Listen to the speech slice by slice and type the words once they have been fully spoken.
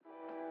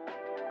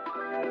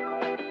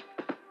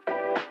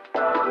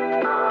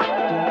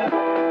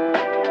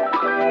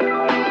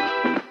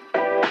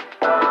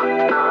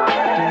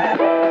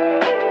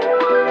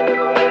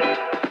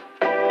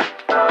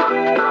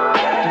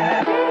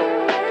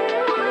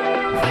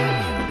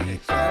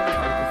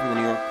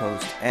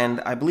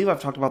And I believe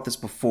I've talked about this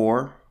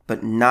before,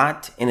 but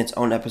not in its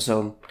own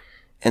episode,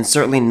 and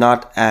certainly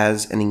not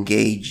as an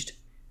engaged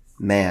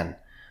man.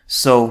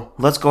 So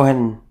let's go ahead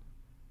and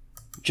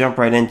jump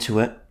right into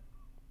it.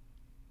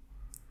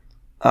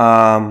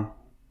 From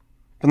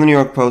the New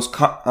York Post,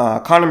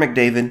 Connor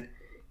McDavid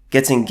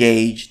gets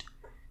engaged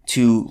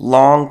to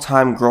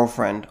longtime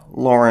girlfriend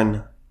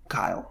Lauren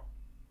Kyle.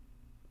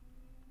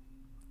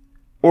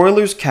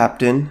 Oilers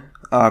captain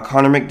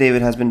Connor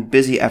McDavid has been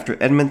busy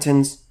after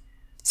Edmonton's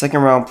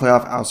second round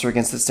playoff ouster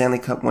against the Stanley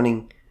Cup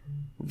winning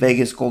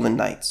Vegas Golden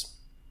Knights.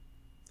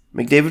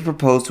 McDavid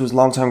proposed to his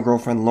longtime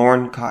girlfriend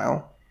Lauren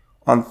Kyle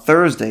on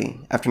Thursday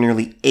after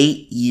nearly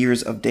 8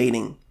 years of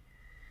dating,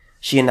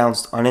 she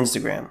announced on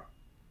Instagram.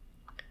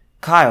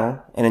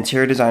 Kyle, an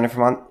interior designer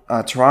from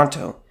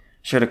Toronto,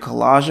 shared a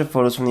collage of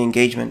photos from the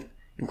engagement,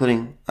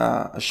 including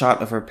a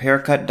shot of her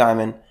pear-cut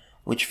diamond,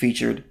 which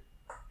featured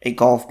a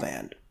golf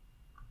band.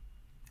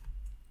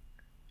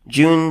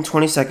 June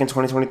 22nd,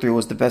 2023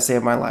 was the best day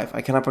of my life.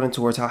 I cannot put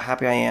into words how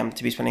happy I am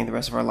to be spending the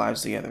rest of our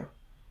lives together.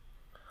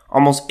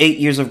 Almost 8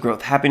 years of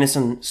growth, happiness,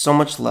 and so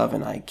much love,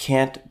 and I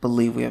can't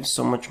believe we have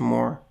so much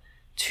more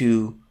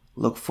to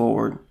look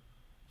forward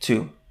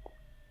to.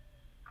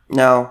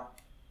 Now,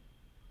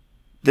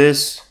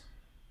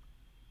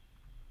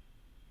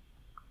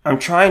 I'm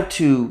trying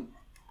to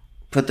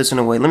put this in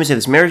a way. Let me say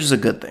this. Marriage is a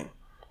good thing.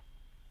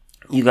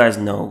 You guys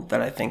know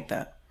that I think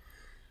that.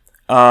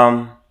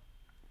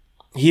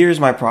 Here's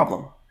my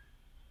problem.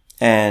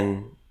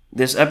 And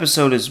this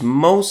episode is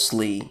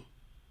mostly...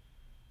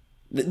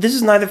 This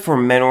is neither for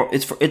men or...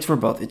 It's for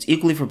both. It's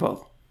equally for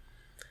both.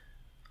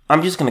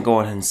 I'm just going to go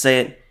ahead and say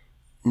it.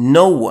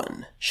 No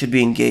one should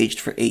be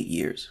engaged for 8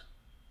 years.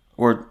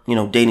 Or,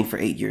 dating for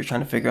 8 years, trying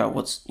to figure out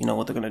what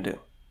they're going to do.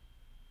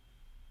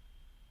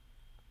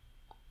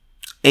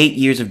 8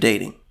 years of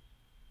dating.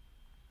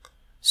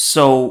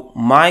 So,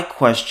 my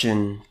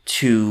question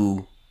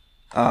to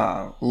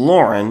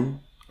Lauren...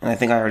 And I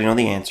think I already know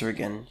the answer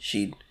again.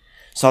 She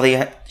saw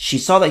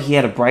that he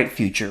had a bright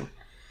future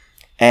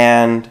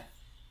and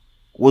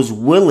was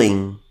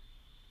willing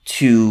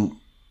to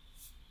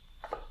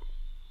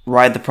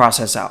ride the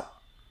process out.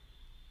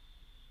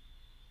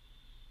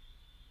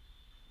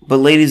 But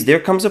ladies, there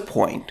comes a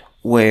point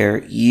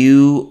where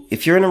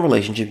if you're in a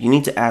relationship, you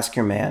need to ask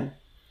your man,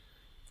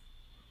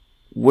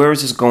 where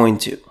is this going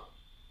to?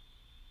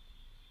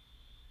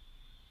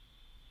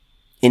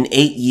 In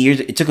 8 years,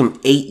 it took him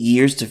 8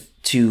 years to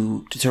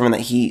determine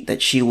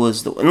that she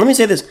was the... And let me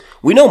say this.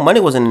 We know money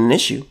wasn't an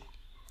issue.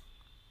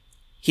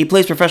 He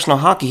plays professional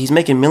hockey. He's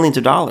making millions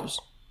of dollars.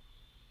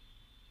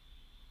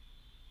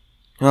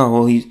 Oh,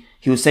 well, he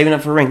was saving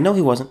up for a ring. No,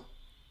 he wasn't.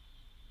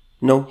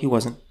 No, he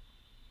wasn't.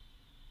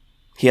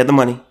 He had the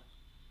money.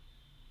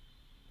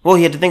 Well,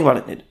 he had to think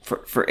about it.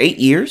 For 8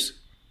 years?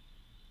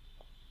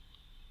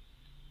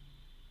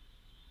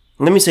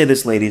 Let me say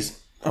this, ladies.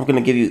 I'm going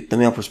to give you the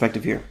male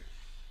perspective here.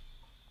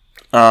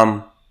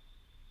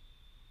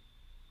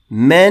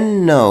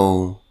 Men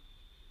know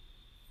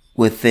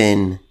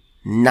within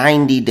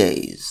 90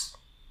 days.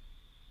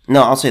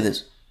 No, I'll say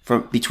this. For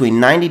between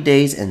 90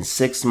 days and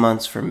 6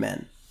 months for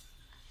men.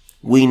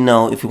 We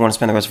know if we want to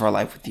spend the rest of our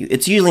life with you.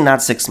 It's usually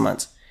not 6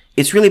 months.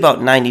 It's really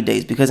about 90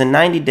 days. Because in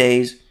 90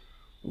 days,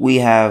 we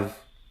have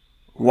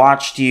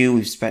watched you.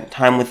 We've spent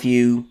time with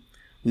you.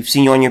 We've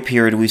seen you on your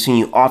period. We've seen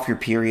you off your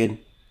period.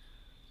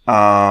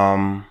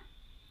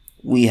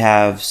 We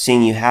have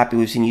seen you happy.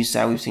 We've seen you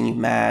sad. We've seen you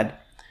mad.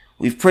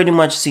 We've pretty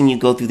much seen you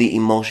go through the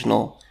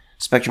emotional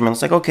spectrum. And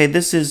it's like, okay,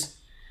 this is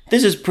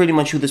pretty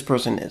much who this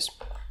person is.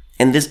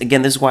 And this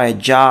is why a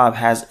job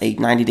has a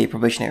 90-day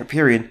probationary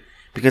period.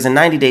 Because in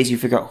 90 days, you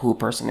figure out who a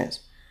person is.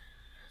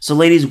 So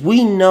ladies,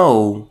 we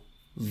know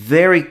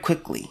very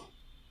quickly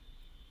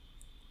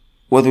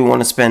whether we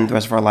want to spend the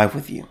rest of our life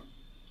with you.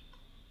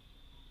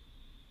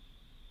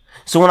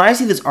 So when I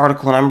see this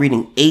article and I'm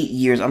reading 8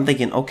 years, I'm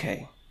thinking,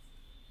 okay,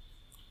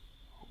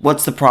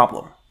 what's the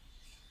problem?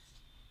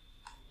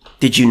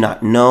 Did you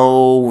not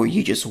know? Were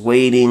you just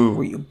waiting?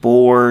 Were you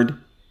bored?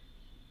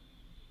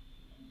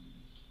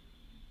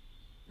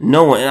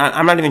 No one, and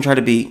I'm not even trying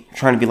to be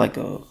like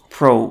a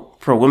pro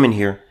women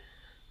here,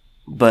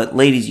 but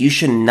ladies, you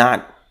should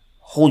not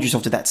hold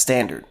yourself to that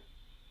standard.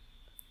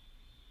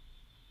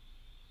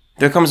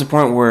 There comes a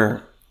point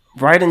where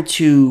right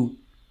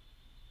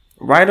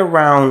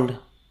around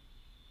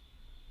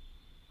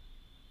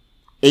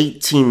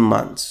 18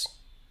 months,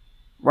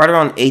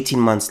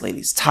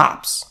 ladies,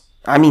 tops.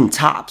 I mean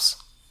tops.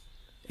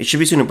 It should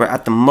be sooner, but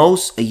at the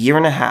most, a year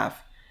and a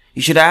half.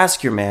 You should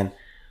ask your man,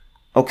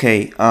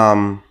 okay,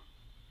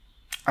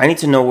 I need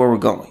to know where we're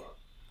going.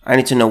 I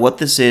need to know what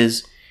this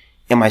is.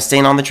 Am I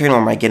staying on the train or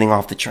am I getting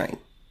off the train?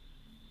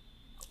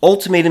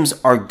 Ultimatums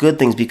are good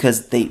things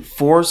because they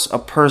force a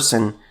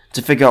person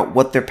to figure out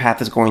what their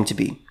path is going to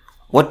be.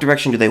 What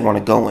direction do they want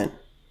to go in?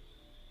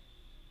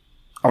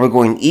 Are we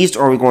going east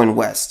or are we going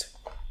west?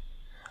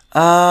 I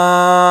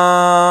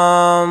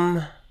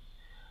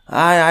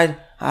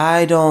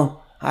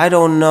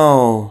don't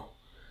know.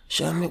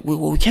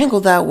 We can't go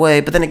that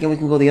way, but then again, we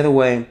can go the other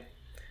way.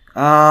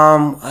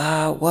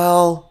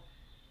 Well,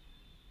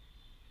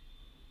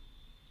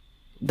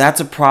 that's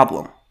a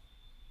problem.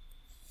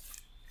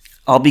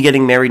 I'll be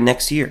getting married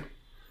next year,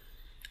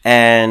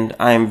 and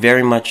I am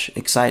very much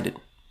excited.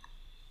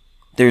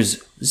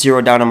 There's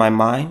zero doubt in my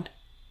mind,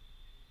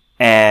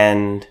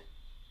 and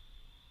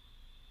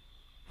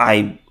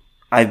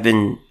I've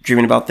been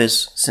dreaming about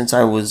this since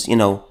I was,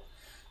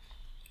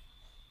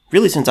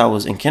 really since I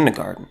was in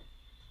kindergarten.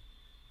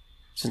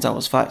 Since I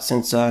was 5,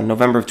 since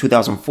November of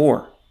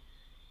 2004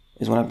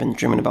 is when I've been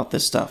dreaming about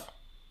this stuff.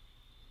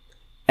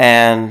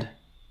 And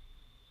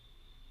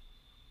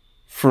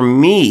for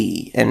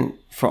me, and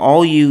for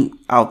all you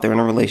out there in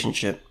a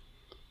relationship,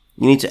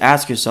 you need to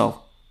ask yourself,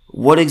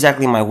 what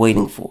exactly am I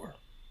waiting for?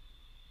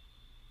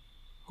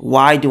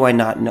 Why do I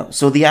not know?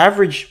 So the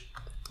average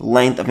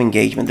length of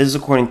engagement, this is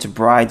according to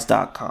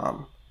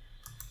brides.com.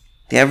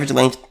 The average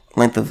length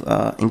of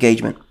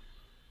engagement.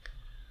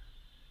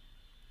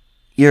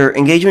 Your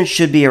engagement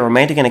should be a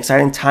romantic and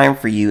exciting time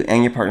for you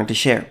and your partner to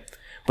share.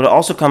 But it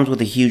also comes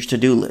with a huge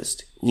to-do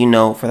list,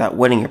 for that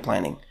wedding you're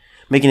planning,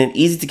 making it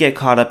easy to get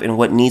caught up in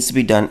what needs to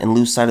be done and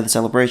lose sight of the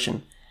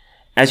celebration.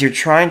 As you're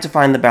trying to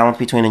find the balance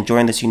between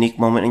enjoying this unique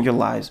moment in your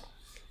lives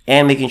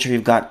and making sure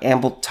you've got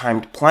ample time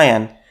to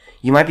plan,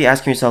 you might be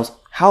asking yourselves,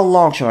 how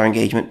long should our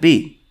engagement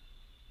be?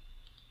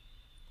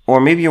 Or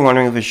maybe you're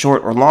wondering if a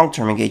short or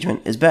long-term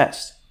engagement is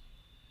best.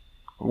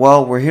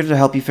 Well, we're here to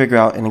help you figure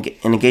out an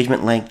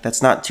engagement length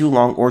that's not too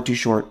long or too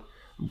short,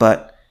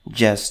 but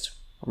just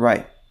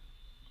right.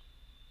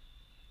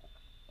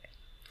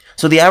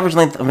 So the average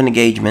length of an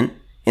engagement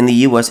in the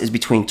US is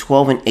between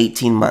 12 and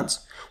 18 months,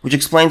 which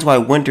explains why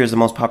winter is the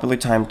most popular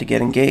time to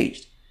get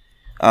engaged,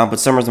 but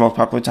summer is the most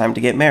popular time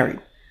to get married.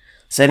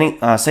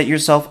 Set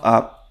yourself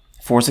up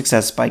for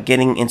success by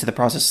getting into the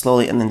process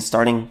slowly and then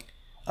starting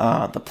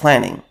the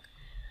planning.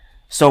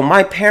 So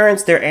my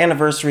parents, their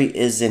anniversary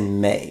is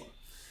in May.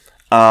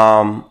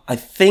 I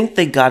think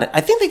they got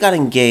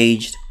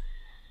engaged.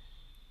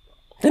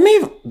 They may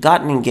have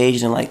gotten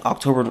engaged in like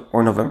October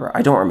or November.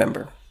 I don't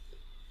remember.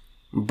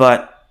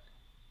 But,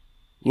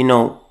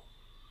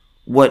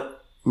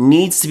 what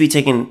needs to be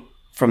taken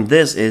from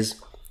this is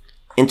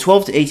in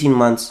 12 to 18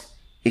 months,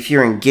 if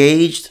you're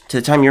engaged to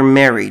the time you're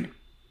married,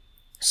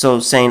 so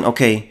saying,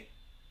 okay,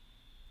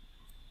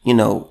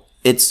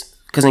 it's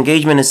because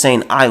engagement is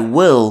saying I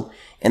will,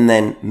 and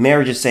then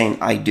marriage is saying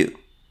I do.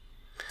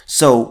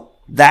 So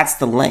that's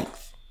the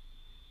length.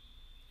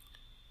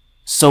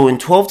 So in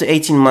 12 to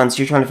 18 months,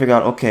 you're trying to figure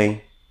out,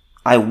 okay,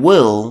 I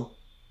will.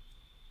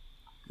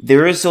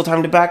 There is still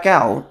time to back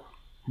out,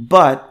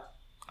 but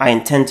I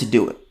intend to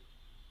do it.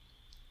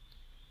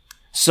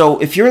 So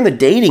if you're in the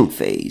dating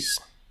phase,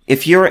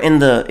 if you're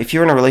in a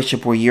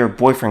relationship where you're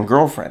boyfriend,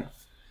 girlfriend,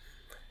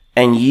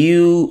 and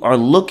you are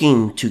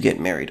looking to get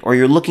married, or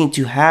you're looking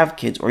to have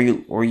kids, or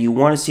you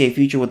want to see a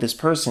future with this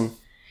person,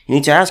 you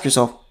need to ask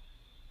yourself,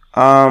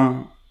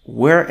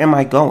 where am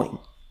I going?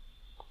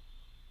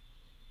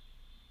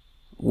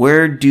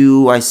 Where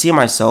do I see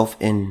myself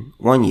in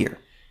 1 year,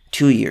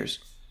 2 years,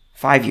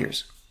 5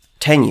 years,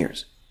 10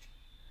 years?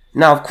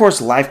 Now, of course,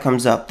 life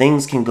comes up.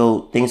 Things can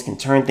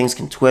turn, things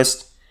can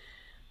twist.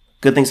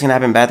 Good things can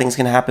happen, bad things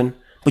can happen.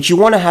 But you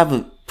want to have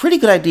a pretty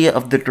good idea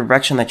of the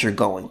direction that you're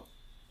going.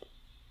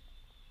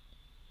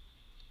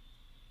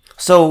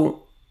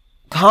 So,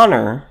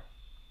 Connor,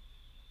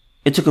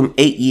 it took him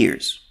 8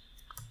 years.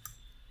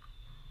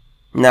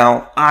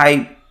 Now,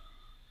 I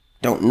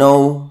don't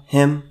know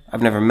him.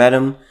 I've never met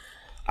him.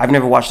 I've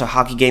never watched a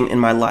hockey game in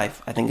my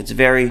life. I think it's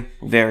very,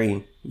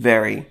 very,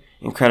 very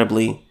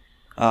incredibly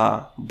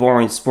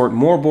boring sport.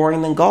 More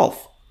boring than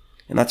golf.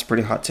 And that's a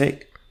pretty hot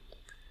take.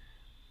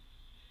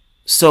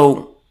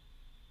 So,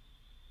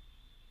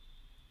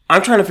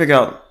 I'm trying to figure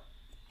out,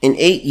 in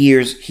 8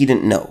 years, he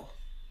didn't know.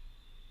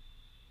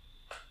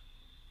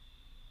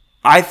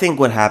 I think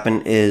what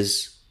happened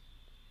is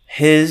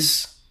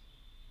his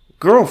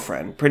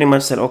girlfriend pretty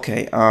much said,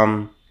 okay,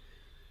 I'm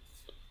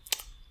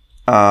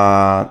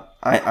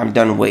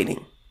done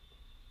waiting.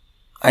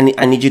 I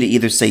need you to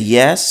either say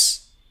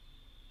yes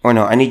or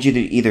no. I need you to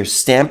either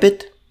stamp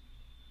it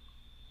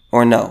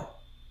or no.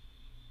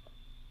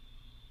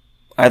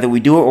 Either we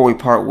do it or we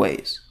part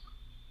ways.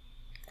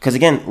 Because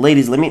again,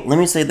 ladies, let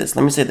me say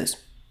this.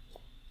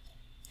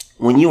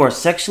 When you are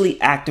sexually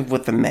active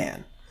with a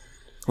man,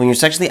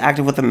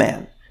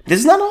 this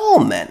is not all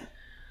men,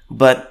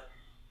 but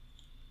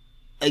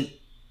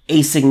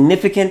a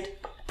significant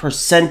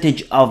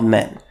percentage of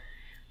men.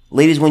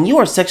 Ladies, when you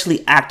are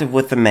sexually active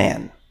with a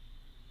man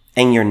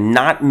and you're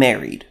not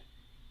married,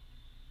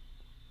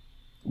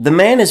 the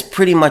man is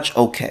pretty much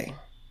okay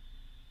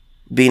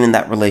being in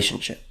that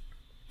relationship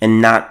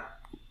and not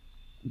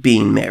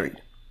being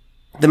married.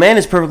 The man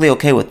is perfectly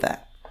okay with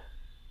that.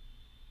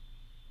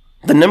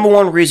 The number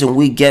one reason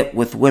we get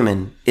with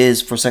women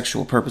is for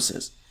sexual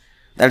purposes.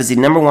 That is the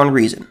number one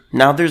reason.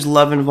 Now there's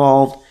love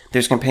involved.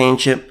 there's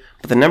companionship,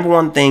 but the number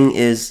one thing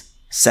is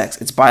sex.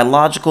 It's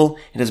biological.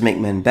 It doesn't make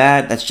men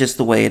bad. That's just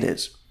the way it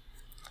is.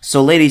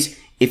 So ladies,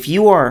 if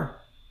you are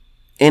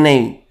in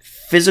a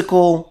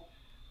physical,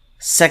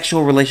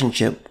 sexual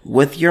relationship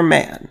with your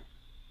man,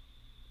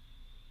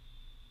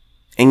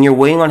 and you're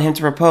waiting on him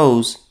to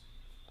propose,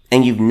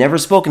 and you've never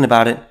spoken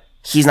about it,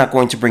 he's not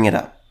going to bring it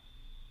up.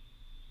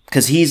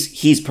 Because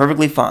he's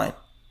perfectly fine.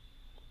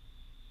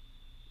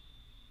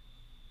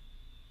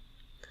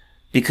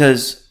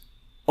 Because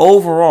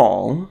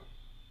overall,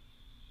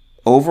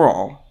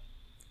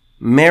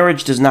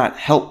 marriage does not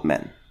help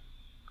men.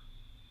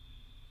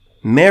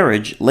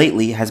 Marriage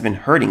lately has been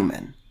hurting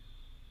men.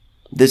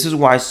 This is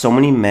why so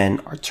many men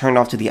are turned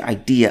off to the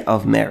idea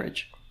of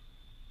marriage.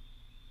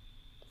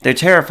 They're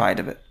terrified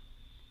of it.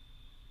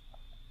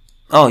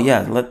 Oh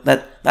yeah,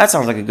 that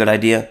sounds like a good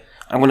idea.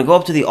 I'm going to go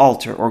up to the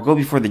altar or go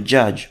before the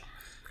judge,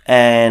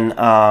 and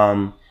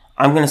I'm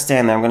going to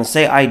stand there. I'm going to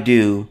say I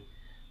do.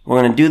 We're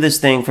going to do this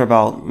thing for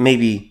about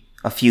maybe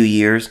a few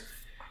years.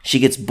 She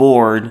gets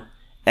bored,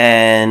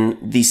 and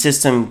the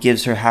system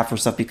gives her half her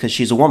stuff because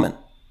she's a woman.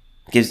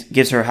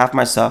 Gives her half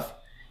my stuff,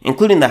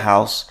 including the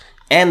house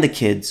and the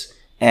kids,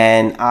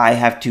 and I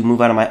have to move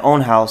out of my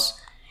own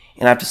house,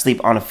 and I have to sleep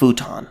on a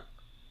futon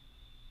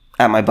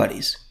at my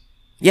buddy's.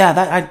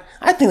 Yeah,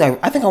 I think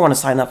I want to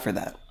sign up for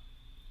that.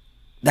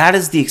 That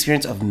is the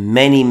experience of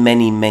many,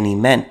 many, many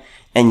men.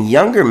 And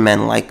younger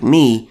men like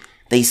me,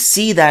 they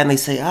see that and they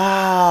say,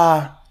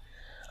 I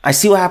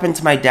see what happened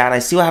to my dad. I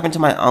see what happened to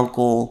my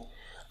uncle.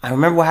 I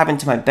remember what happened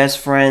to my best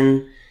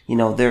friend. You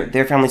know,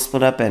 their family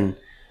split up and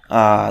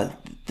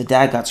the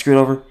dad got screwed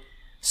over.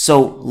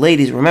 So,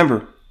 ladies,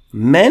 remember,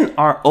 men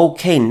are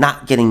okay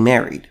not getting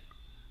married.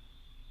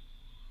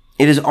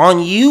 It is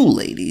on you,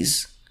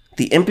 ladies.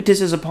 The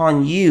impetus is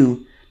upon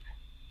you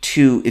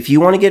to, if you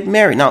want to get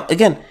married. Now,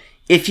 again,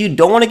 if you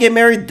don't want to get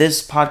married,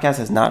 this podcast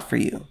is not for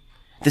you.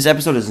 This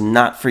episode is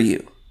not for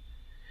you.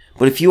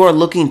 But if you are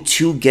looking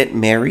to get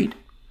married,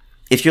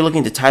 if you're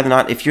looking to tie the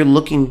knot, if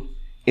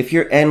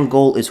your end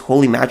goal is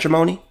holy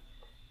matrimony,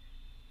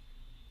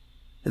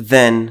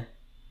 then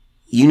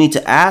you need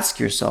to ask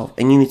yourself,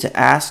 and you need to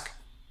ask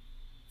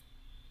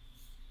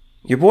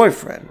your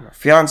boyfriend or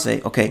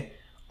fiance, okay,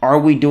 are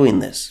we doing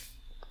this?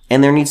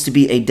 And there needs to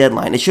be a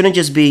deadline. It shouldn't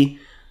just be,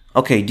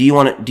 okay, do you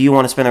want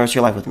to spend the rest of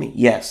your life with me?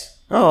 Yes.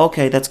 Oh,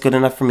 okay, that's good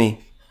enough for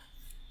me.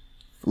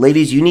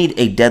 Ladies, you need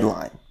a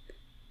deadline.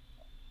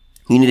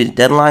 You need a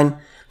deadline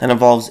that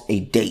involves a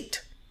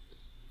date.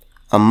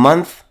 A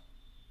month,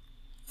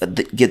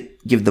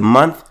 give the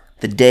month,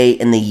 the day,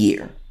 and the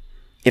year.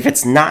 If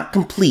it's not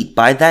complete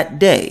by that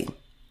day,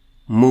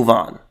 move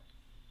on.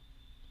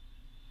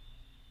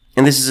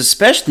 And this is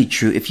especially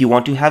true if you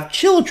want to have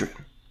children.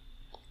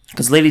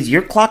 Because ladies,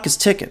 your clock is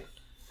ticking.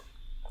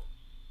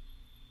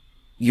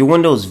 Your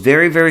window is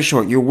very, very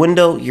short. Your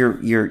window,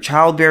 your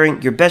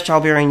childbearing, your best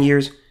childbearing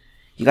years,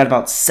 you got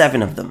about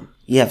 7 of them.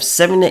 You have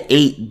 7 to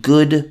 8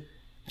 good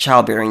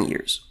childbearing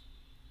years.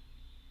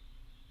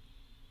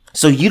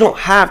 So you don't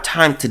have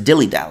time to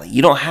dilly-dally.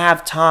 You don't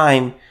have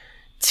time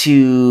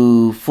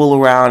to fool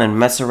around and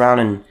mess around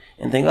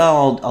and think,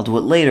 oh, I'll do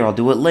it later, I'll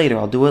do it later,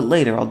 I'll do it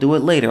later, I'll do it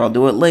later, I'll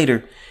do it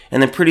later.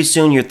 And then pretty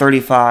soon you're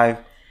 35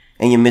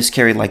 and you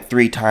miscarried like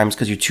 3 times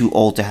because you're too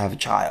old to have a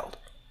child.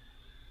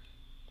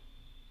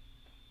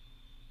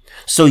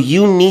 So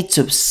you need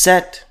to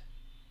set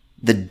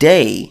the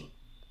day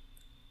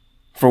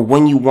for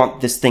when you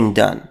want this thing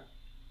done.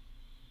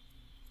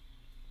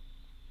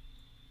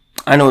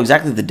 I know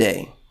exactly the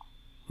day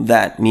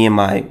that me and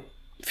my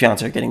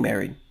fiance are getting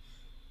married.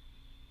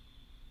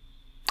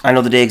 I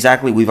know the day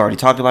exactly. We've already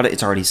talked about it.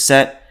 It's already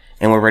set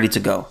and we're ready to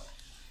go.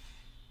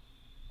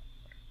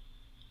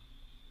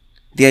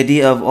 The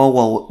idea of, oh,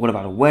 well, what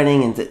about a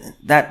wedding? And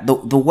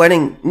the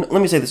wedding,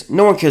 let me say this.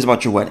 No one cares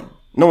about your wedding.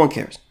 No one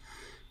cares.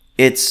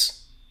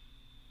 It's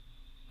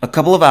a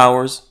couple of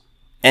hours,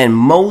 and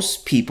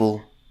most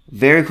people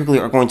very quickly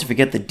are going to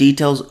forget the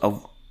details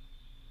of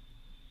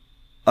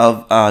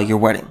your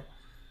wedding.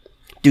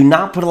 Do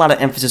not put a lot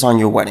of emphasis on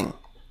your wedding.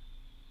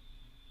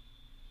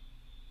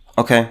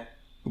 Okay?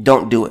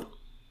 Don't do it.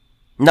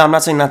 No, I'm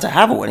not saying not to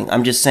have a wedding.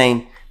 I'm just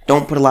saying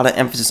don't put a lot of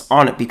emphasis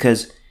on it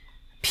because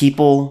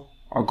people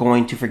are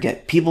going to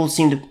forget. It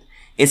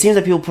seems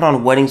that people put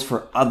on weddings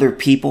for other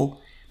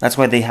people. That's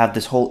why they have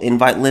this whole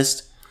invite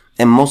list.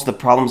 And most of the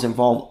problems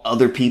involve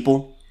other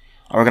people.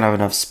 Are we going to have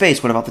enough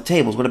space? What about the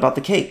tables? What about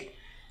the cake?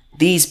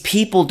 These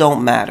people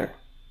don't matter.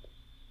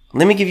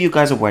 Let me give you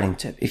guys a wedding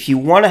tip. If you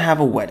want to have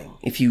a wedding,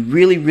 if you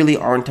really, really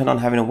are intent on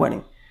having a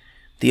wedding,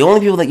 the only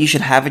people that you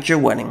should have at your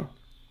wedding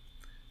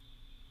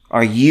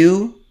are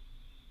you,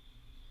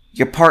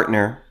 your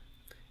partner,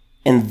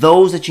 and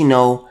those that you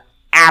know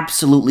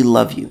absolutely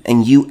love you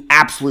and you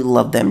absolutely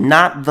love them.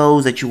 Not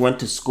those that you went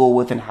to school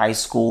with in high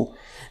school,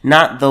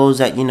 not those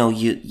that you knew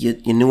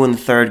in the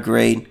 3rd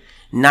grade,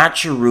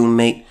 not your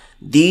roommate.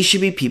 These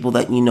should be people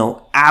that you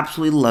know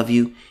absolutely love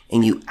you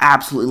and you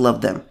absolutely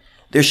love them.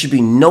 There should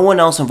be no one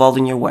else involved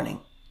in your wedding.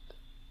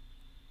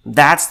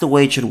 That's the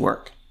way it should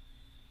work.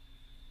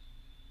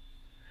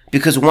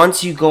 Because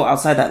once you go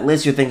outside that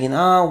list, you're thinking,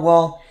 oh,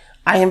 well,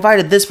 I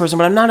invited this person,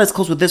 but I'm not as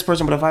close with this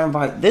person. But if I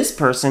invite this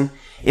person,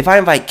 if I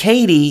invite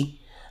Katie,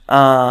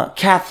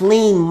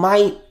 Kathleen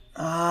might,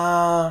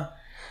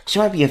 she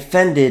might be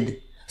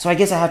offended. So I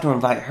guess I have to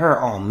invite her.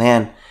 Oh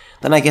man.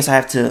 Then I guess I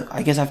have to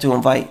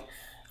invite,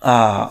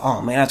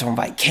 I have to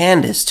invite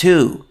Candace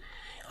too.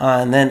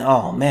 And then,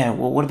 oh man,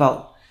 well, what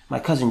about my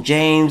cousin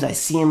James? I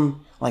see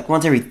him like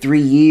once every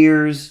 3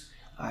 years.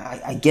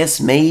 I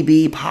guess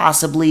maybe,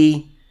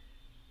 possibly.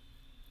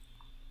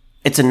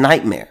 It's a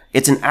nightmare.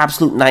 It's an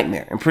absolute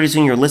nightmare. And pretty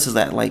soon your list is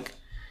at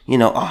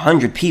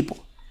 100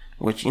 people.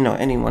 Which,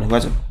 anyone who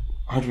has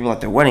 100 people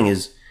at their wedding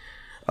is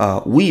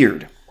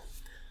weird.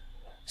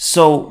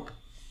 So,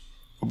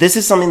 this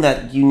is something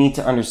that you need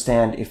to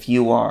understand if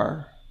you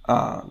are,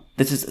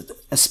 this is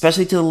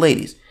especially to the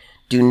ladies.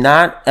 Do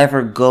not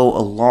ever go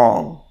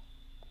along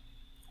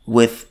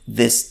with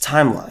this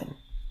timeline.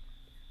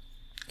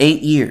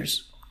 8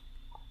 years.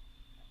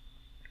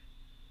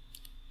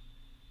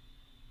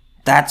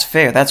 That's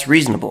fair. That's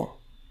reasonable.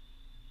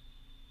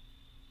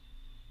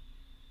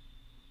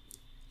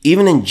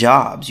 Even in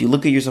jobs, you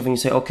look at yourself and you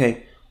say,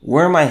 okay,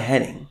 where am I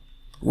heading?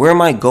 Where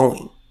am I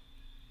going?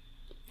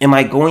 Am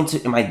I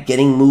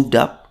getting moved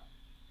up?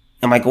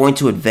 Am I going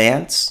to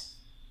advance?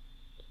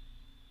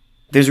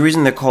 There's a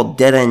reason they're called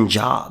dead-end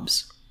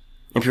jobs.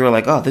 And people are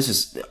like, oh,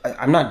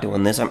 I'm not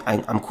doing this.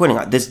 I'm quitting.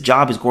 This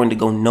job is going to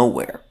go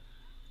nowhere.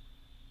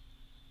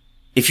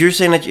 If you're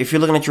saying that, if you're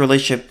looking at your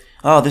relationship,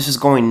 oh, this is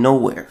going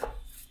nowhere.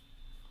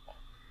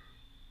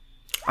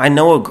 I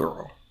know a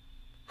girl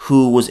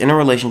who was in a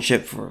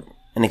relationship for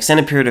an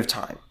extended period of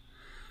time,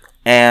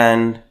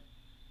 and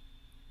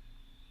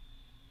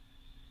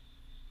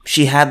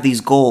she had these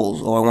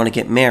goals. Oh, I want to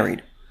get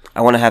married.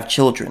 I want to have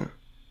children.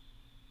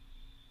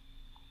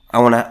 I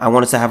want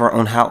us to have our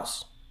own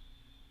house.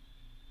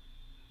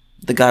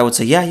 The guy would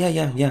say, yeah.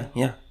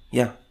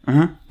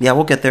 Mm-hmm. Yeah,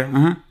 we'll get there.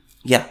 Mm-hmm.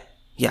 Yeah.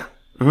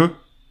 Mm-hmm.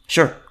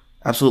 Sure.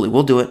 Absolutely.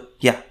 We'll do it.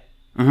 Yeah.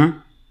 Mm-hmm.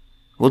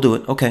 We'll do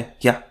it. Okay.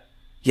 Yeah.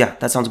 Yeah,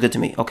 that sounds good to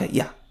me. Okay,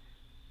 yeah.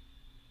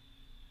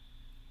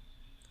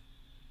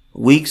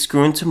 Weeks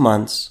grew into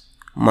months.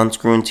 Months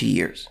grew into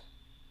years.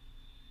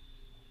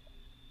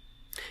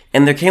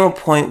 And there came a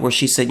point where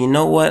she said, you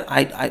know what?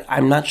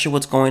 I'm not sure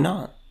what's going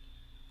on.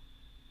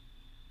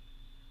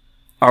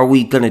 Are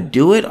we going to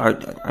do it? Are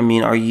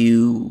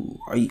you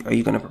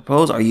going to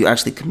propose? Are you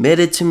actually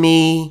committed to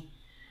me?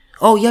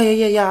 Oh, yeah.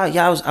 I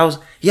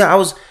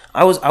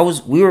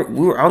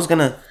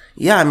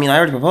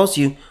already proposed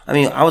to you.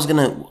 We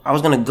were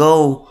going to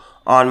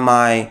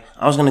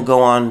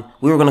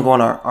go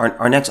on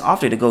our next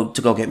off day to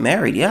go get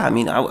married. Yeah,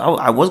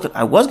 I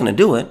was going to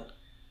do it.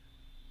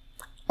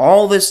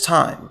 All this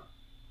time,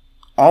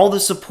 all the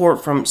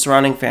support from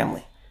surrounding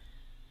family.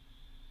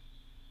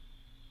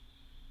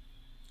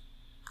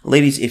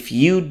 Ladies, if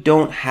you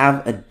don't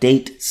have a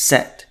date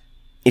set,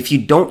 if you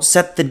don't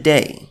set the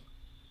day,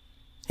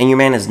 and your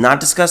man has not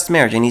discussed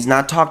marriage and he's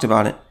not talked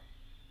about it,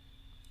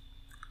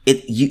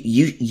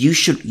 you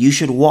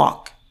should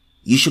walk.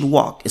 You should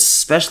walk,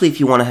 especially if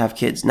you want to have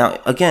kids.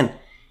 Now, again,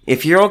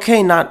 if you're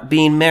okay not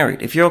being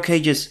married, if you're okay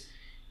just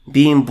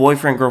being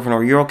boyfriend, girlfriend,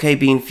 or you're okay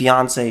being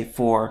fiance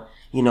for,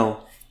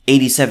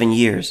 87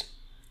 years,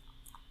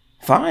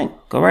 fine,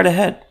 go right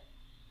ahead.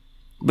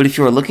 But if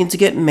you're looking to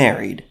get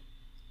married,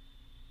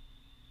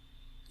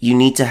 you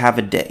need to have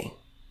a day.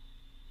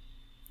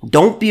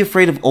 Don't be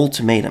afraid of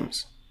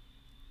ultimatums.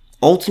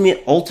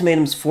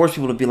 Ultimatums force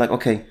people to be like,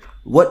 okay,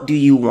 what do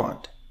you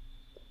want?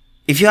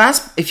 If you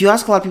ask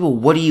a lot of people,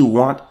 what do you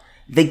want?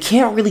 They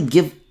can't really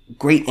give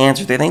great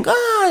answers. They think,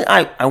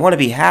 I want to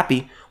be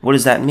happy. What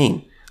does that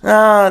mean?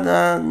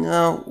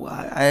 No,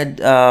 I had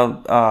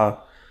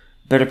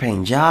better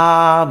paying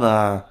job.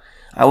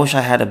 I wish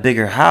I had a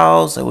bigger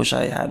house. I wish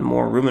I had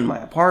more room in my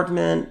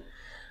apartment.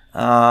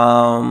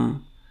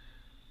 I'm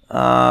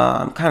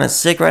kind of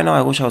sick right now.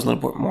 I wish I was a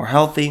little bit more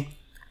healthy.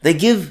 They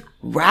give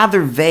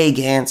rather vague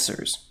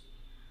answers.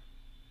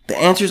 The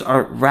answers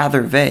are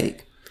rather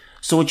vague.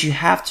 So what you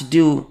have to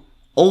do,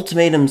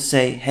 ultimatums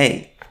say,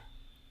 hey,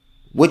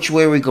 which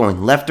way are we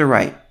going? Left or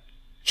right?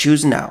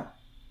 Choose now.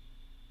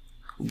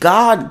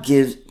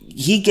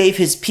 He gave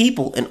his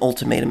people an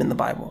ultimatum in the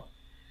Bible.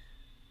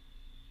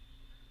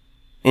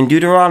 In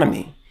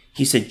Deuteronomy,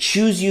 he said,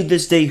 choose you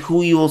this day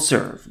who you will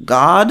serve,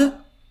 God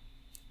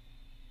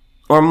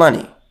or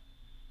money.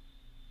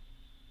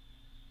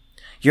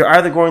 You're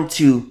either going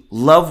to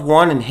love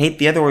one and hate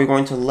the other, or you're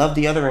going to love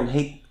the other and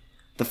hate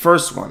the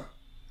first one.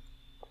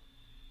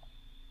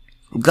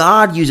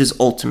 God uses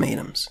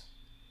ultimatums.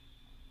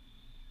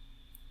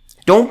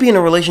 Don't be in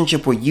a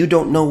relationship where you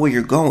don't know where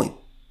you're going.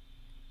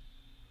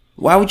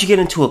 Why would you get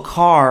into a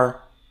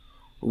car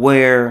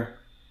where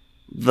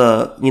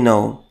the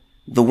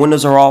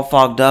windows are all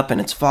fogged up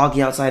and it's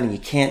foggy outside and you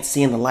can't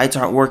see and the lights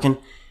aren't working?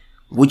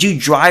 Would you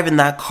drive in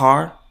that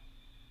car?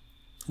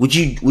 Would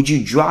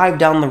you drive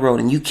down the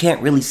road and you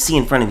can't really see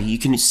in front of you? You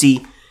can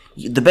see,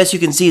 the best you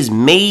can see is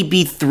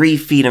maybe 3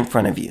 feet in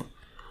front of you.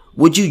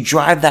 Would you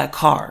drive that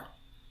car?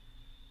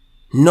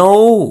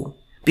 No,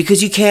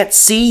 because you can't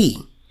see,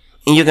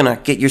 and you're going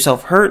to get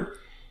yourself hurt,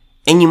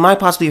 and you might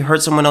possibly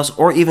hurt someone else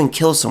or even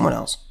kill someone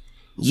else.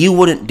 You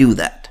wouldn't do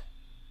that.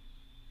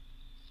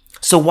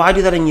 So why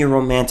do that in your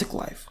romantic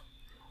life?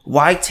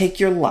 Why take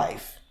your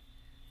life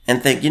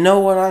and think, you know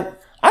what, I don't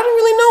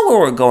really know where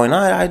we're going.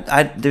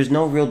 There's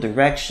no real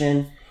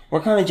direction.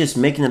 We're kind of just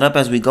making it up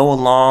as we go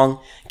along.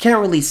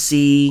 Can't really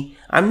see.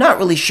 I'm not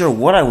really sure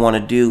what I want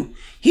to do.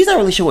 He's not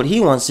really sure what he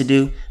wants to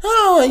do.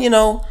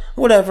 Oh,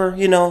 whatever,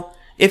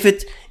 if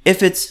it's,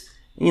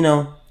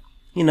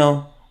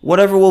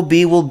 whatever will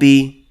be, will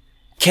be.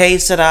 Que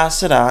sera,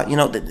 sera.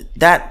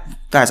 That,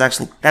 guys,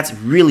 actually, that's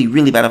really,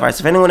 really bad advice.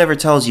 If anyone ever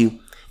tells you,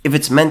 if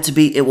it's meant to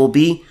be, it will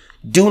be,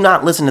 do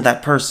not listen to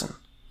that person.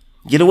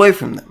 Get away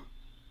from them.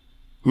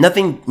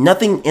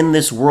 Nothing in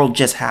this world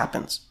just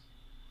happens.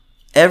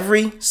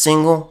 Every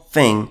single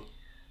thing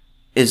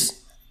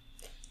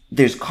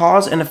there's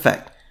cause and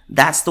effect.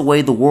 That's the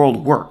way the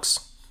world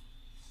works.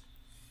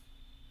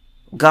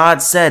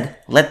 God said,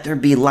 let there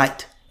be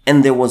light,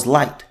 and there was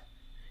light.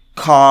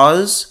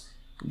 Cause,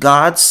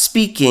 God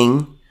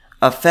speaking,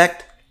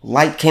 effect,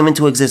 light came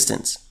into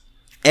existence.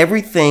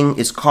 Everything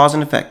is cause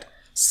and effect.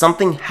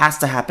 Something has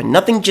to happen.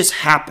 Nothing just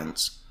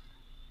happens.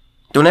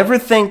 Don't ever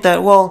think that,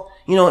 I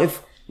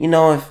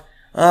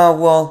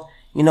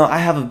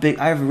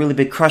have a really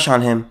big crush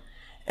on him,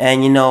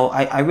 and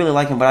I really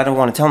like him, but I don't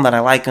want to tell him that I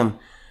like him.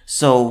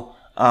 So,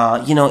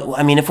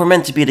 if we're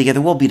meant to be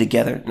together, we'll be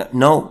together.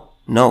 No.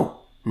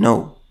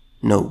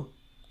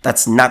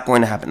 That's not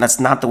going to happen. That's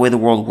not the way the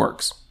world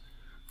works.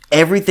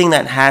 Everything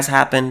that has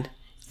happened,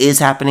 is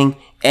happening,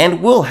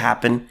 and will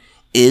happen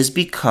is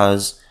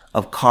because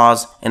of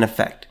cause and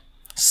effect.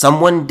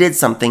 Someone did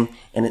something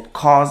and it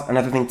caused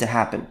another thing to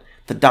happen.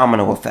 The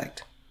domino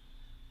effect.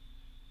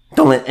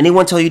 Don't let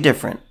anyone tell you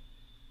different.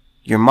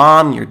 Your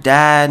mom, your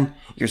dad,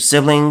 your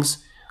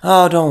siblings.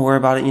 Oh, don't worry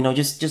about it.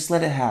 Just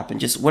let it happen.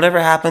 Just whatever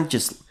happens,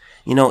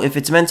 if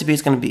it's meant to be,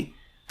 it's going to be.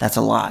 That's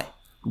a lie.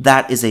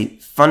 That is a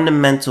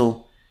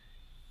fundamental,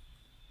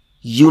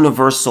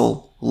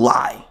 universal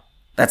lie.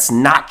 That's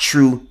not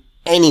true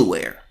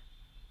anywhere.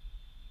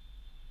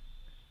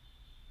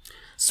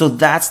 So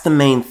that's the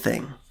main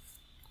thing.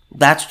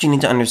 That's what you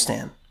need to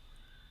understand.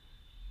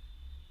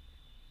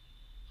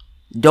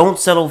 Don't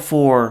settle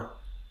for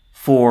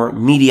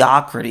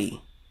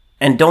mediocrity,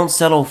 and don't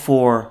settle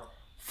for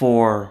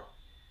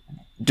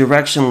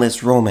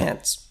directionless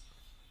romance.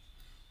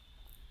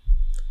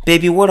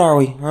 Baby, what are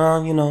we?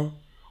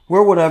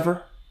 We're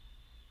whatever.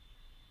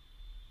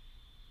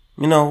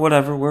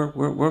 Whatever.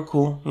 We're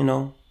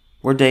cool.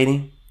 We're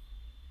dating.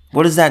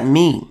 What does that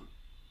mean?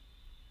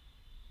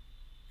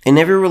 In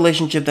every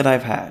relationship that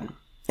I've had,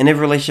 in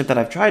every relationship that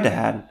I've tried to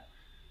have,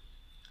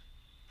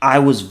 I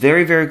was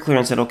very, very clear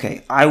and said,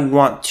 okay, I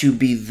want to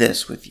be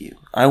this with you.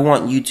 I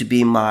want you to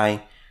be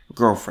my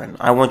girlfriend.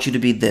 I want you to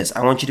be this.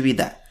 I want you to be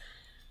that.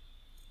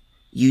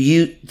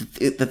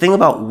 The thing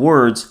about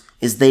words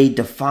is they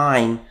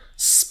define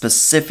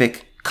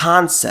specific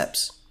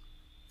concepts.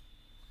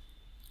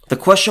 The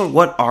question,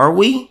 what are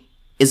we,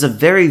 is a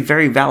very,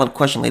 very valid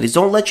question, ladies.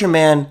 Don't let your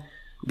man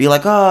be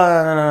like,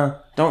 oh,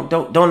 no.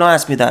 Don't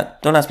ask me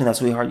that. Don't ask me that,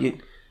 sweetheart. You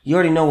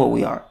already know what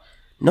we are.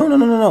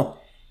 No.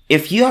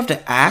 If you have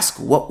to ask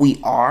what we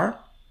are,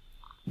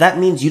 that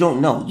means you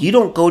don't know. You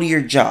don't go to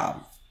your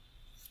job.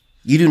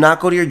 You do not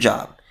go to your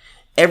job.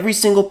 Every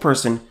single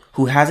person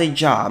who has a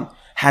job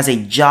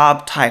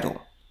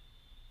title.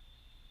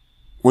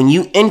 When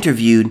you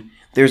interviewed,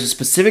 there's a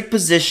specific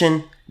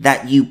position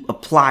that you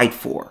applied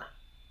for.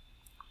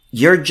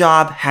 Your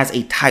job has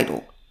a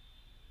title.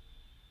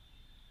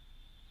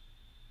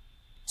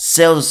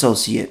 Sales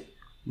associate,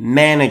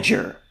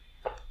 manager,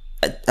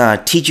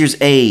 teacher's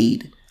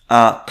aide,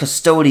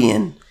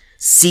 custodian,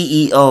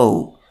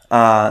 CEO,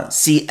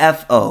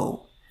 CFO.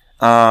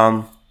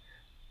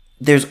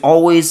 There's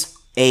always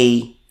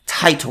a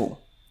title.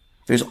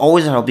 There's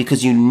always a title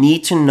because you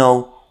need to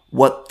know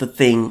what the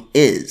thing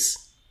is.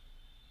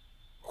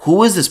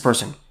 Who is this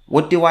person?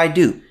 What do I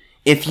do?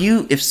 If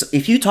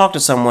you talk to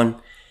someone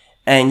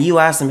and you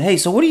ask them, hey,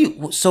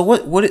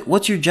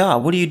 what's your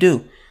job? What do you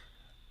do?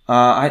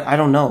 I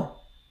don't know.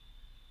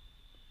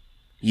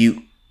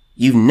 You've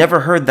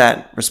never heard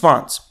that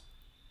response.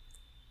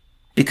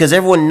 Because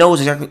everyone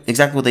knows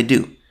exactly what they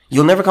do.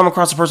 You'll never come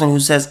across a person who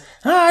says,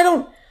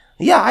 I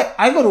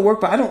go to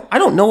work, but I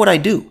don't know what I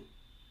do.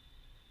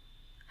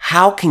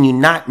 How can you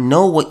not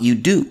know what you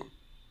do?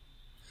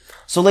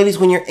 So ladies,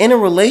 when you're in a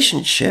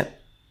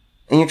relationship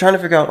and you're trying to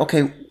figure out,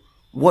 okay,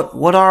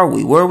 what are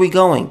we? Where are we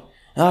going?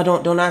 Oh,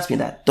 don't ask me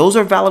that. Those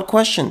are valid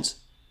questions.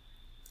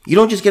 You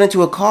don't just get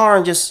into a car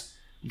and just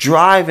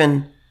drive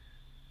and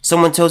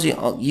someone tells you,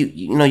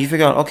 you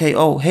figure out, okay,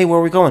 oh, hey, where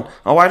are we going?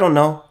 Oh, I don't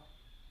know.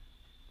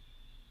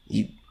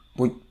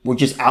 We're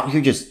just out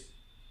here just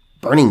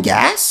burning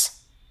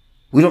gas?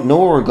 We don't know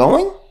where we're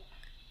going?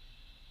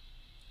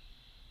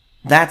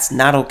 That's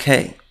not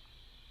okay.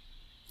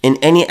 In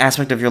any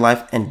aspect of your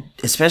life, and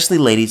especially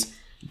ladies,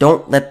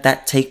 don't let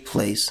that take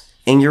place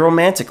in your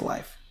romantic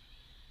life.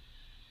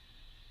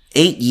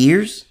 8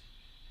 years?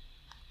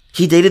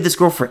 He dated this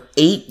girl for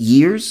 8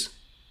 years.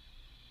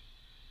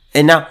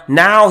 And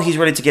now he's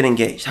ready to get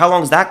engaged. How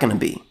long is that going to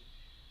be?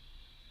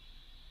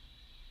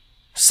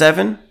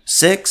 7?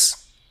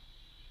 6?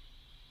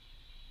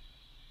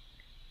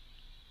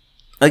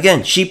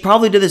 Again, she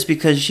probably did this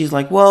because she's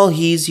like, well,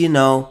 he's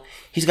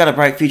got a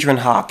bright future in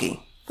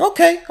hockey.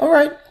 Okay, all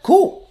right,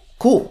 cool.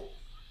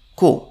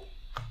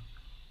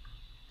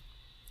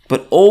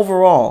 But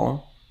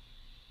overall,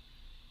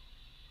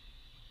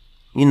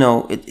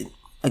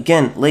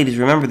 again, ladies,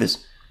 remember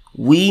this.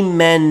 We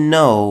men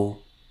know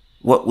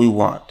what we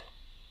want.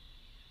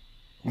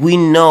 We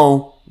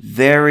know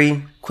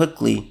very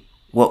quickly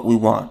what we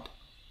want.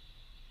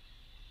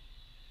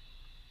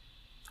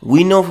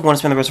 We know if we want to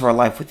spend the rest of our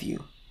life with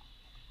you.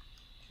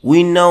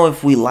 We know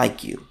if we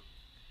like you.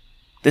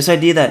 This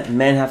idea that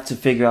men have to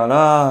figure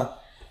out,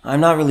 I'm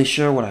not really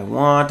sure what I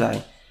want.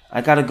 I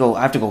have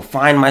to go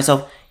find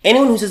myself.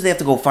 Anyone who says they have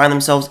to go find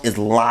themselves is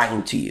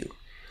lying to you.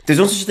 There's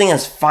no such thing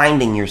as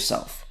finding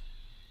yourself.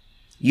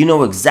 You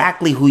know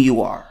exactly who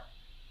you are.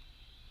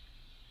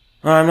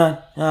 I'm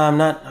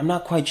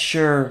not quite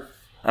sure.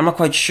 I'm not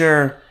quite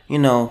sure,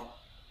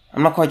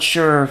 I'm not quite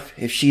sure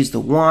if she's the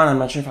one. I'm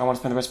not sure if I want to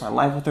spend the rest of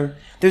my life with her.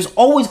 There's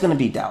always going to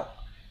be doubt.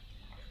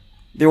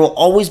 There will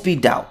always be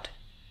doubt.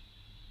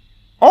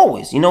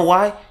 Always. You know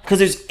why? Because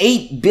there's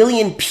 8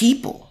 billion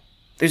people.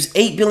 There's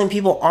 8 billion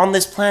people on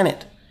this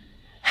planet.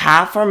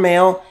 Half are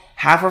male,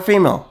 half are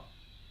female.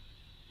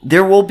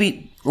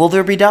 Will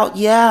there be doubt?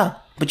 Yeah.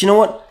 But you know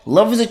what?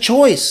 Love is a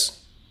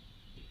choice.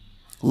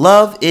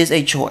 Love is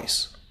a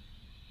choice.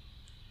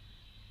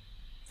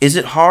 Is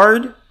it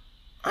hard?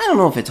 I don't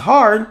know if it's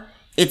hard.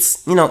 It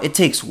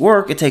takes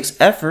work. It takes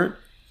effort.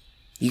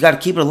 You got to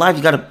keep it alive.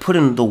 You got to put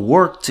in the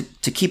work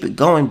to keep it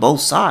going, both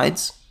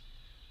sides.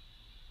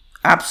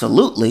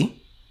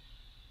 Absolutely.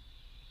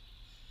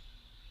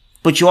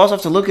 But you also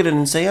have to look at it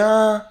and say,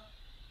 am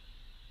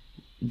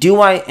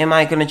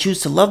I going to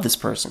choose to love this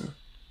person?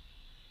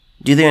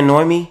 Do they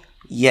annoy me?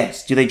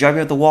 Yes. Do they drive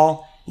me up the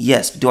wall?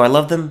 Yes. Do I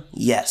love them?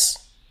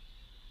 Yes.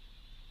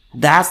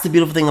 That's the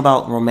beautiful thing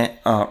about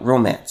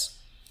romance.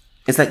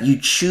 It's that you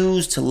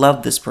choose to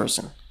love this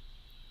person.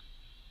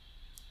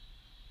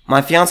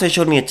 My fiance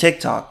showed me a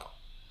TikTok,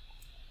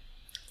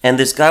 and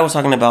this guy was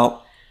talking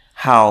about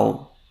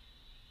how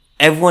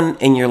everyone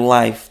in your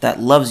life that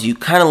loves you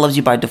kind of loves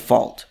you by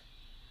default.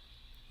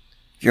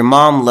 Your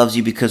mom loves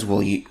you because,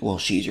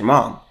 she's your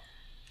mom.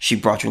 She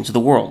brought you into the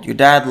world. Your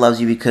dad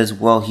loves you because,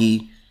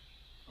 he,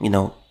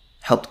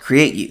 helped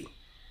create you.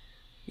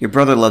 Your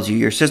brother loves you.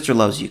 Your sister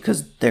loves you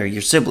because they're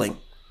your sibling.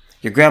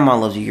 Your grandma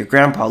loves you. Your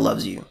grandpa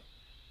loves you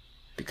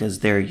because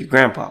they're your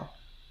grandpa.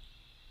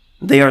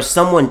 They are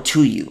someone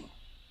to you.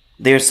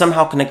 They are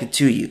somehow connected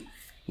to you.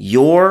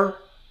 Your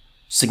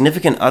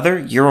significant other,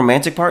 your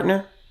romantic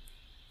partner,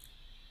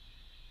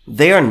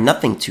 they are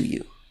nothing to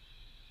you.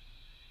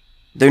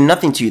 They're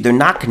nothing to you. They're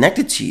not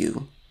connected to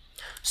you.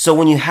 So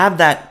when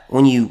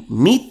you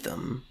meet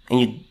them and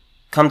you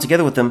come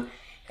together with them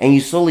and you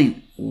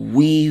slowly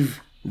weave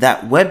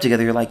that web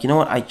together, you're like, you know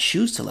what? I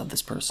choose to love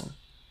this person.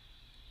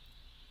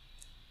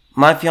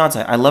 My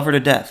fiance, I love her to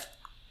death.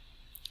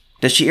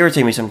 Does she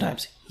irritate me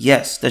sometimes?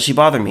 Yes. Does she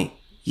bother me?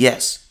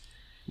 Yes.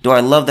 Do I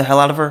love the hell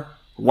out of her?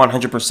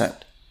 100%.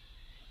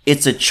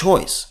 It's a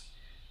choice.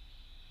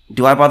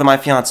 Do I bother my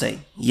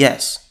fiance?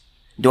 Yes.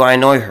 Do I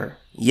annoy her?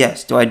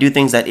 Yes. Do I do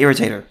things that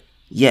irritate her?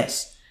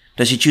 Yes.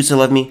 Does she choose to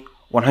love me?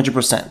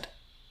 100%.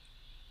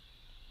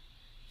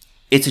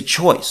 It's a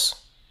choice.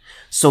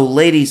 So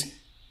ladies,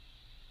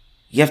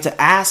 you have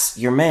to ask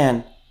your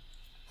man,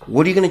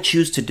 what are you going to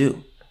choose to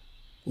do?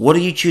 What are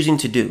you choosing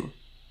to do?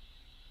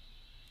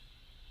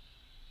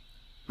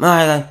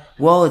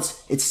 Well,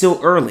 it's still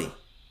early.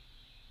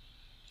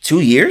 2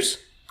 years?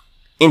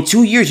 In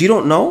 2 years, you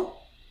don't know?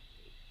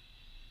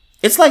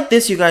 It's like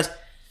this, you guys.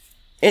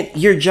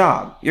 Your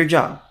job.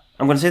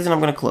 I'm going to say this and I'm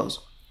going to close.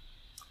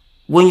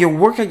 When you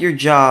work at your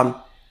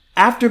job,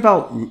 after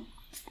about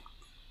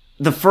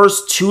the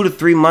first 2 to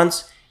 3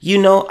 months,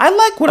 I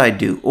like what I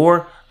do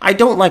or I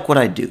don't like what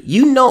I do.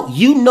 You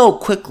know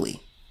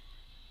quickly.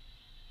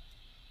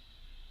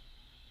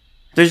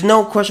 There's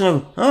no question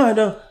of, I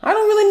don't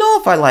really know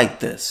if I like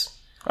this.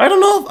 I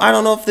don't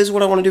know if this is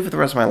what I want to do for the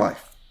rest of my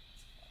life.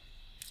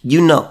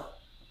 You know.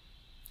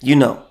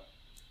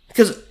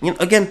 Because,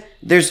 again,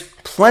 there's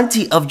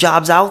plenty of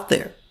jobs out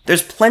there.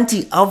 There's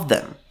plenty of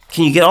them.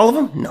 Can you get all of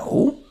them?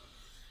 No.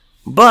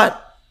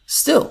 But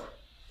still,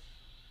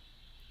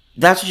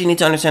 that's what you need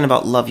to understand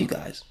about love, you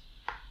guys.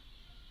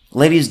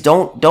 Ladies,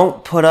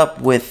 don't put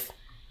up with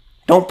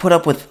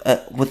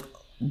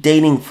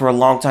dating for a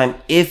long time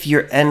if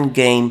your end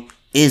game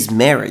is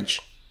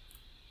marriage.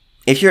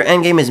 If your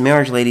end game is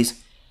marriage,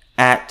 ladies,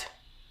 at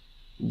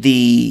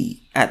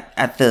the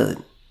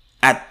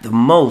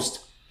most,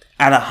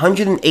 at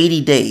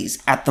 180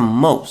 days, at the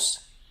most,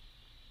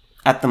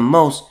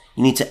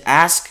 you need to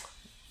ask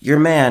your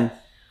man,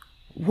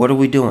 what are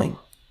we doing?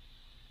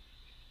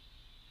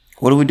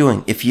 What are we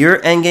doing? If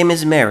your end game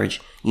is marriage,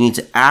 you need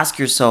to ask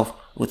yourself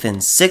within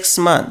 6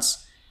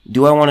 months,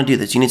 do I want to do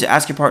this? You need to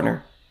ask your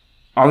partner,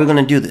 Are we going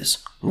to do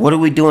this? What are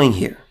we doing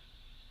here?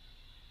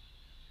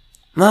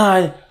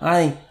 No,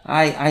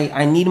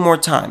 I need more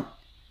time.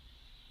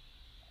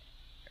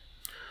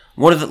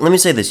 Let me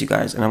say this, you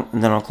guys, and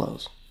then I'll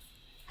close.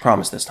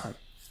 Promise this time.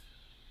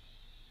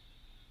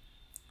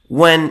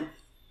 When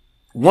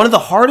one of the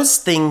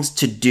hardest things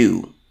to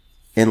do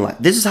in life,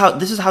 this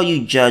is how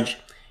you judge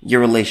your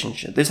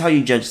relationship. This is how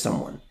you judge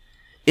someone.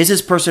 Is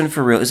this person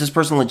for real? Is this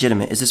person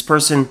legitimate? Is this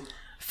person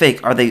fake?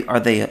 Are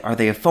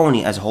they a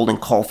phony, as Holden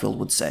Caulfield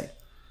would say?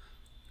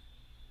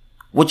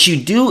 What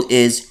you do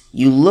is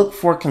you look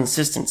for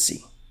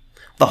consistency.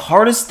 The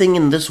hardest thing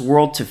in this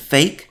world to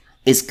fake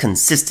is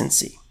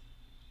consistency.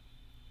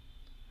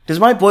 Does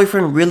my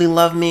boyfriend really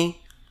love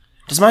me?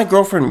 Does my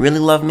girlfriend really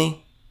love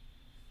me?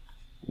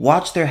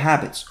 Watch their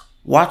habits.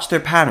 Watch their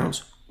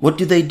patterns. What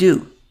do they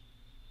do?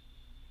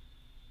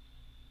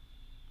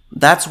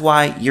 That's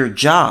why your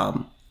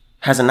job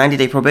has a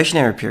 90-day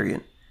probationary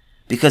period,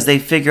 because they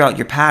figure out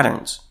your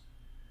patterns.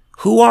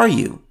 Who are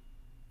you?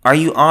 Are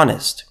you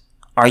honest?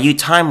 Are you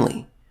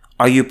timely?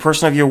 Are you a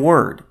person of your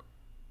word?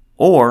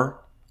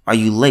 Or are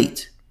you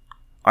late?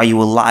 Are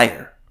you a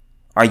liar?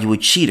 Are you a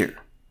cheater?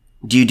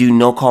 Do you do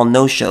no-call,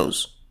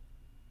 no-shows?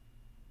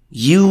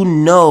 You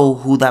know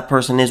who that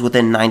person is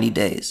within 90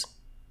 days.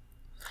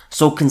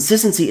 So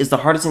consistency is the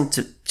hardest thing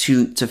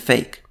to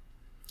fake.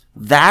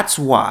 That's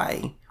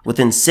why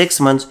within 6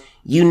 months,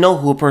 you know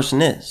who a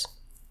person is.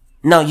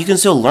 Now, you can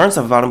still learn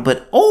stuff about them,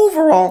 but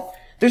overall,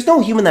 there's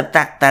no human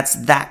that's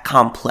that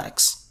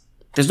complex.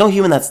 There's no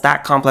human that's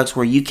that complex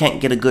where you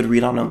can't get a good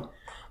read on them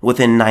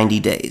within 90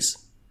 days.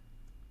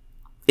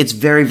 It's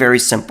very, very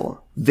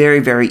simple. Very,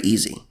 very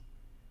easy.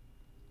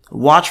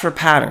 Watch for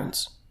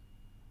patterns.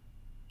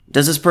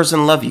 Does this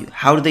person love you?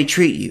 How do they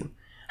treat you?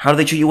 How do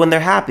they treat you when they're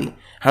happy?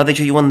 How do they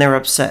treat you when they're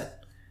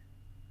upset?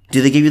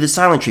 Do they give you the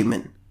silent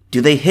treatment? Do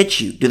they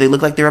hit you? Do they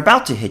look like they're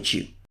about to hit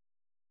you?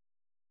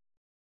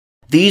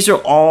 These are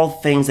all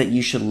things that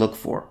you should look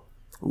for.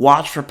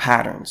 Watch for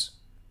patterns.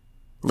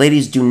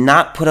 Ladies, do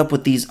not put up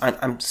with these.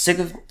 I'm sick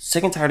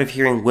and tired of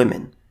hearing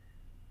women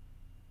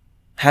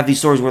have these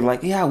stories where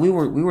like, yeah, we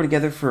were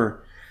together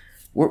for,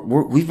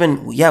 we've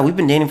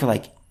been dating for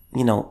like,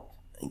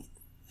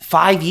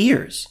 5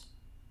 years.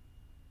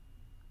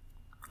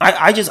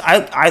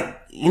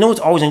 You know what's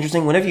always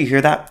interesting? Whenever you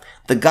hear that,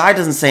 the guy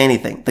doesn't say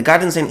anything.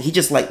 He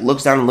just like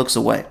looks down and looks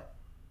away.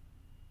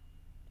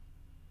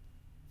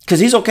 Because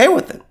he's okay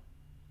with it.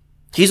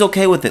 He's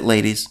okay with it,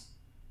 ladies.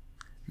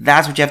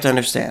 That's what you have to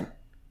understand.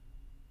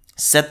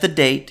 Set the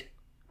date,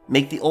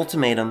 make the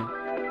ultimatum,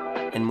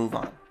 and move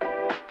on.